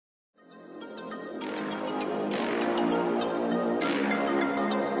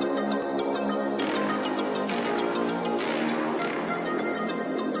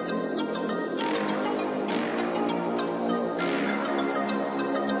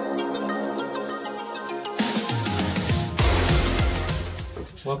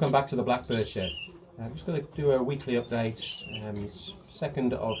Welcome back to the Blackbird Shed. I'm just going to do a weekly update. It's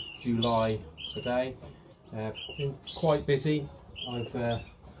 2nd of July today. Been quite busy. I've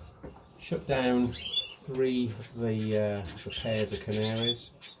shut down 3 of the pairs of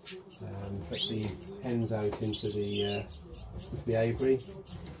canaries. Put the hens out into the aviary.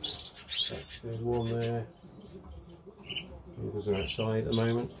 There's one there. The others are outside at the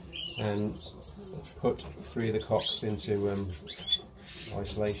moment. And put 3 of the cocks into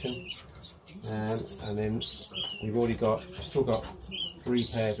isolation. And then we've already still got 3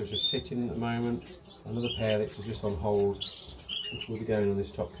 pairs which are sitting at the moment. Another pair which is just on hold, which will be going on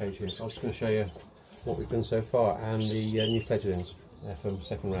this top cage here. So I'm just going to show you what we've done so far and the new fledglings from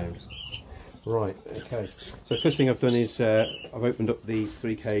 2nd round. Right, okay. So first thing I've done is I've opened up these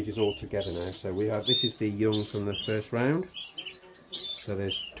 3 cages all together now. So we have, this is the young from the 1st round. So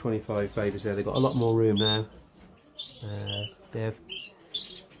there's 25 babies there. They've got a lot more room now.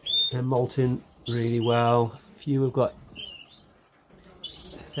 They're molting really well. A few have got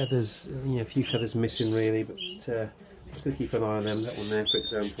feathers, a few feathers missing really, but just going to keep an eye on them. That one there, for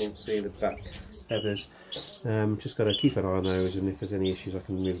example, see the back feathers. Just got to keep an eye on those, and if there's any issues I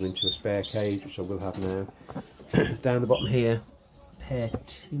can move them into a spare cage, which I will have now. Down the bottom here, pair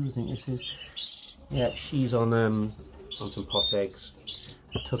 2 I think this is. Yeah, she's on some pot eggs.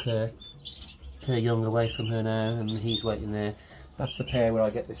 I took her young away from her now, and he's waiting there. That's the pair where I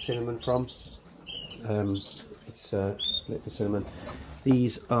get the cinnamon from. It's split the cinnamon.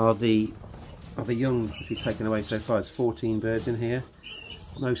 These are the young which we've taken away so far. There's 14 birds in here,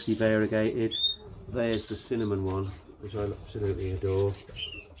 mostly variegated. There's the cinnamon one, which I absolutely adore.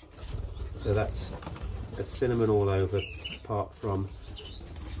 So that's a cinnamon all over, apart from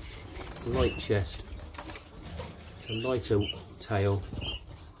light chest, a lighter tail.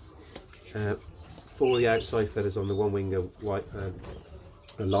 4 of the outside feathers on the one wing are white, are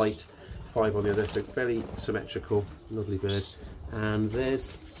light, 5 on the other, so very symmetrical, lovely bird. And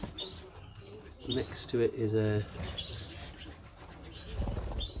there's, next to it is a,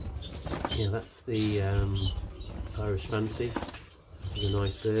 that's the Irish Fancy. It's a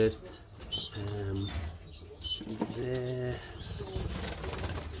nice bird. There,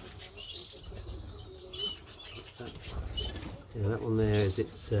 that one there is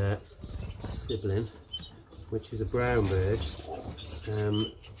its sibling, which is a brown bird,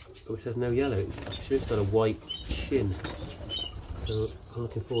 which has no yellow. It's just got a white shin. So I'm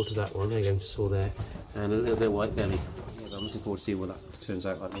looking forward to that one. There you go, just saw there, and a little bit of white belly. Yeah, I'm looking forward to see what that turns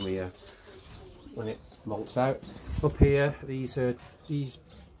out like when it molts out. Up here, these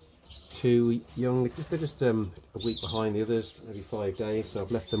 2 young. They're just a week behind the others, maybe 5 days. So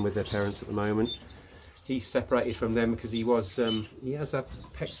I've left them with their parents at the moment. He's separated from them because he has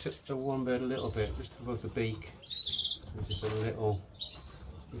pecked at the one bird a little bit, just above the beak. There's just a little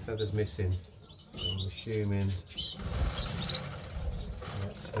feathers missing. So I'm assuming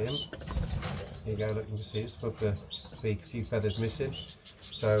that's him. Here you go, look, you can just see it's above the beak, a few feathers missing.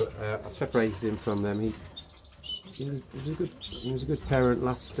 So I've separated him from them. He was a good parent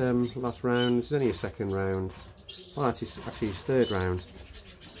last round. This is only a 2nd round. Oh, actually his 3rd round.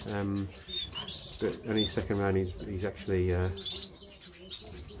 But only 2nd round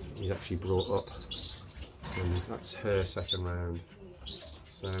he's actually brought up, and that's her 2nd round.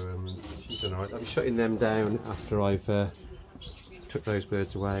 So she's done alright. I'll be shutting them down after I've took those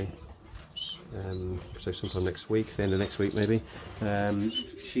birds away. So sometime next week, the end of next week maybe.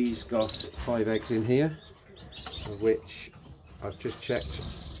 She's got 5 eggs in here, of which I've just checked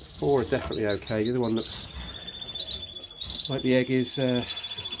 4 are definitely okay. The other one looks like the egg is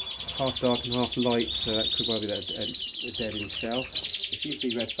half dark and half light, so that could well be a dead in shell. It's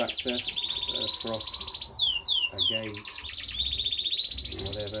usually red factor, frost, agate,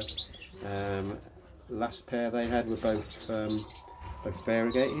 whatever. Last pair they had were both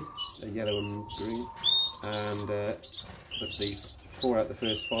variegated, yellow and green, and but the 4 out of the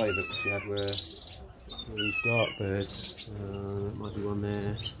first 5 that she had were these dark birds. There might be one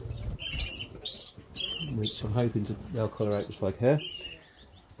there, which I'm hoping they'll colour out just like her.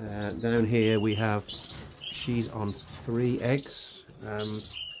 Down here we have, she's on 3 eggs.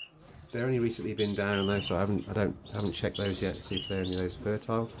 They're only recently been down though, so I haven't checked those yet to see if they're any of those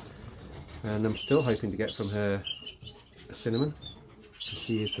fertile. And I'm still hoping to get from her a cinnamon.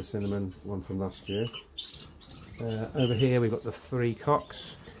 She is the cinnamon one from last year. Over here we've got the 3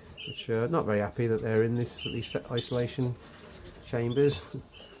 cocks, which are not very happy that they're in these isolation chambers.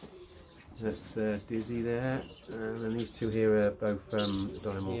 That's Dizzy there, and then these 2 here are both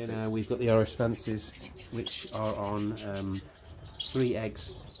dimorphic. Here now we've got the Irish Fancies, which are on 3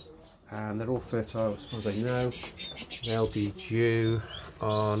 eggs, and they're all fertile as far as I know. They'll be due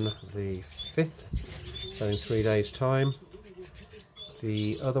on the 5th, so in 3 days time.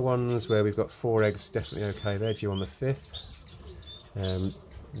 The other ones where we've got 4 eggs, definitely okay, they're due on the 5th.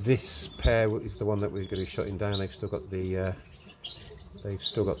 This pair is the one that we're going to be shutting down. They've still got the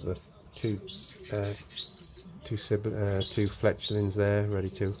two fledglings there ready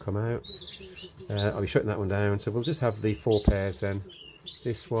to come out. I'll be shutting that one down, so we'll just have the 4 pairs then.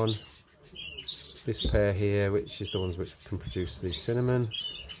 This one, this pair here, which is the ones which can produce the cinnamon,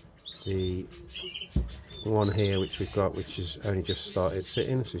 the one here which we've got, which has only just started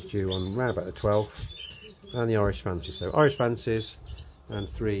sitting, which is due on around about the 12th, and the Irish Fancies. So Irish Fancies and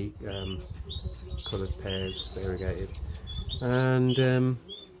 3 coloured pairs, variegated, and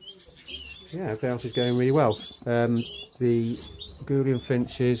yeah, everything else is going really well. The Gouldien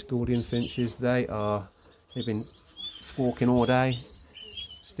finches, they've been squawking all day,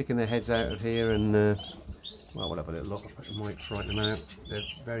 sticking their heads out of here, and well, we'll have a little look. I might frighten them out. They're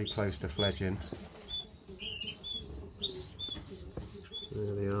very close to fledging.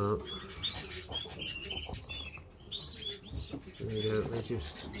 There they are. There you go. They're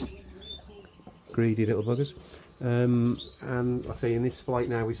just greedy little buggers. And I'll tell you, in this flight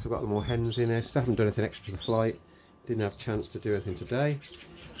now, we've still got more hens in there. Still haven't done anything extra to the flight. Didn't have a chance to do anything today.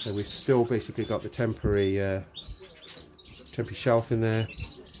 So we've still basically got the temporary shelf in there.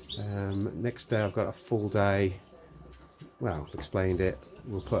 Next day I've got a full day. Well, I've explained it.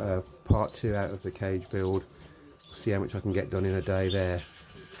 We'll put a part 2 out of the cage build. See how much I can get done in a day there.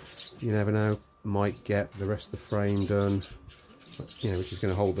 You never know, might get the rest of the frame done, you know, which is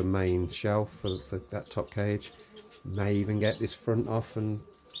going to hold the main shelf for that top cage. May even get this front off and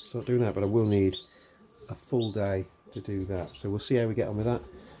start doing that, but I will need a full day to do that, so we'll see how we get on with that.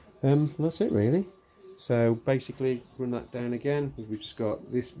 That's it really. So basically, run that down again. We've just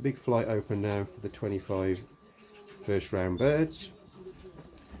got this big flight open now for the 25 first round birds.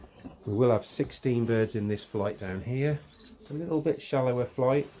 We will have 16 birds in this flight down here. It's a little bit shallower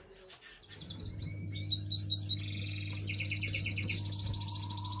flight.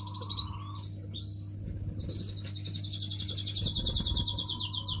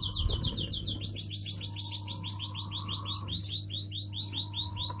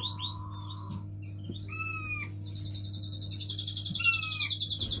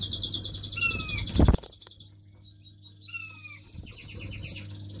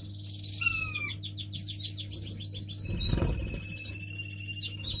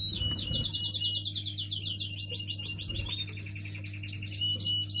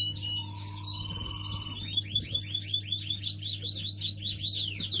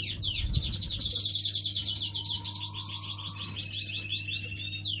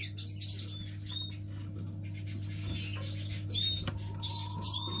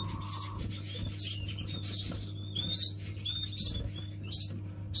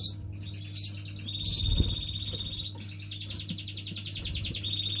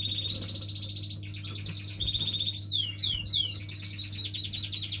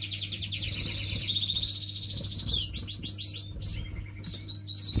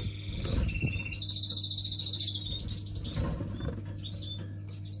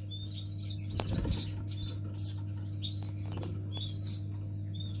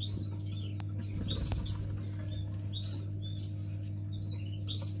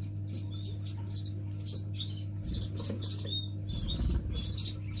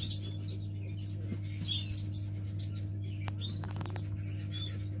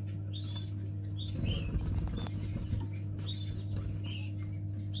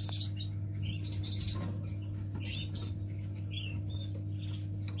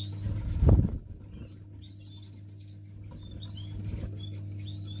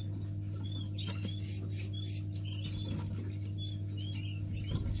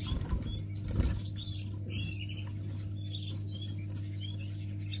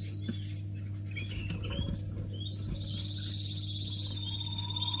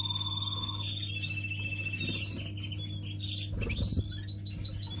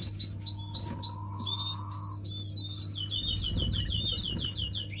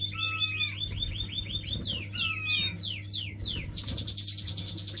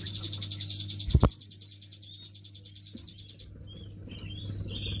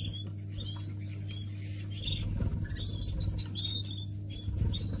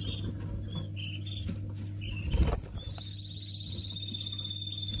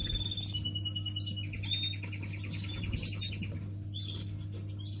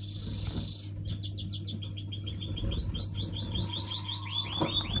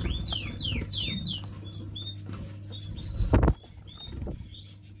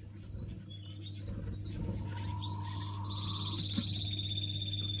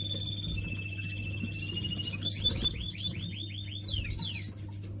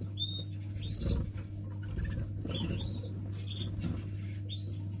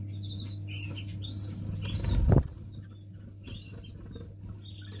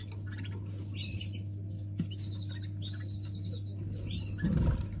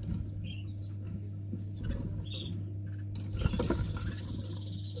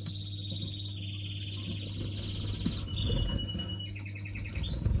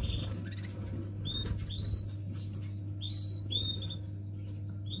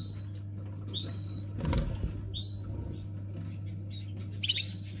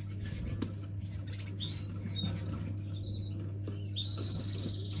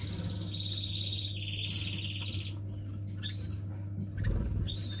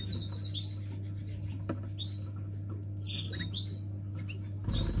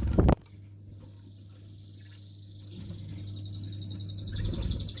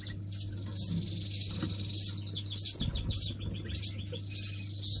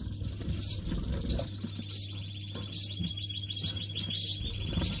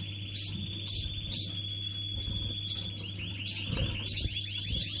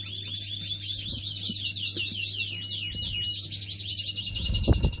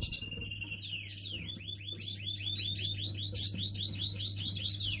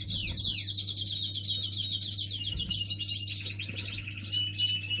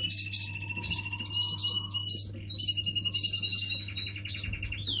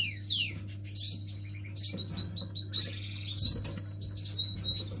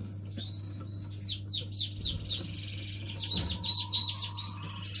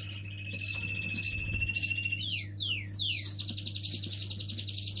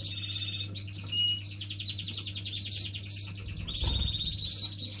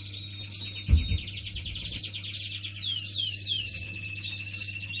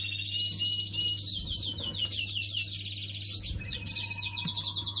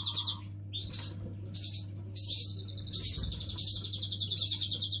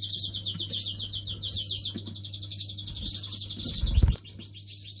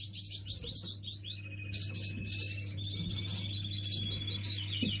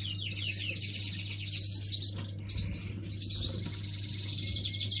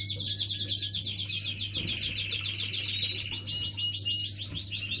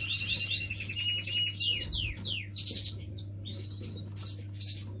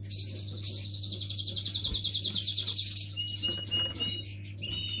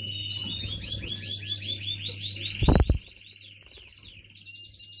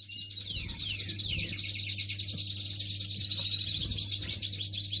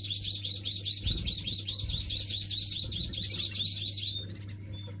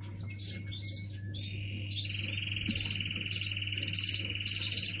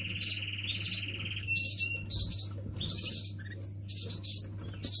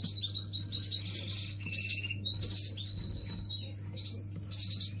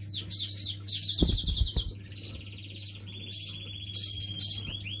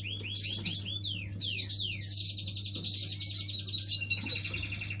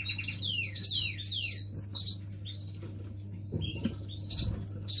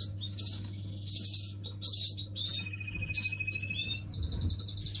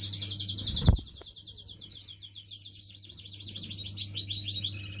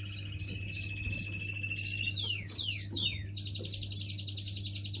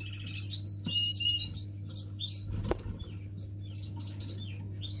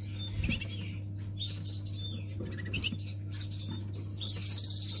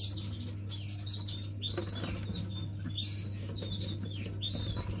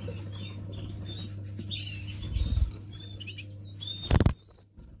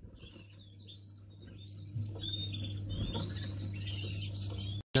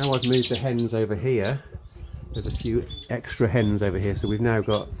 now I've moved the hens over here, there's a few extra hens over here, so we've now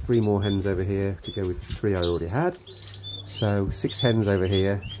got 3 more hens over here to go with 3 I already had. So 6 hens over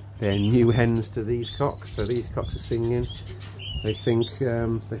here. They're new hens to these cocks, so these cocks are singing. They think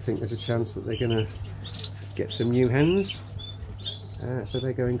there's a chance that they're going to get some new hens. So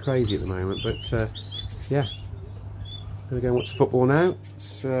they're going crazy at the moment, but yeah, I'm going to go and watch the football now.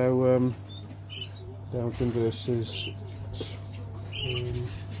 So Belgium versus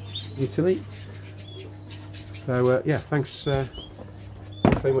Italy. So yeah, thanks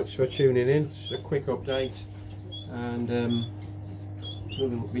very much for tuning in. Just a quick update, and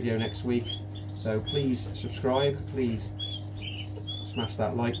another video next week. So please subscribe, please smash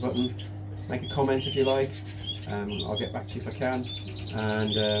that like button, make a comment if you like. I'll get back to you if I can,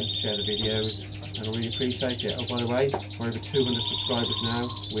 and share the videos, and I really appreciate it. Oh, by the way, we're over 200 subscribers now,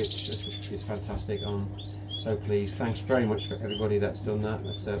 which is fantastic. So please, thanks very much for everybody that's done that,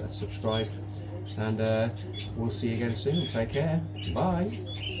 that's subscribed, and we'll see you again soon. Take care. Bye.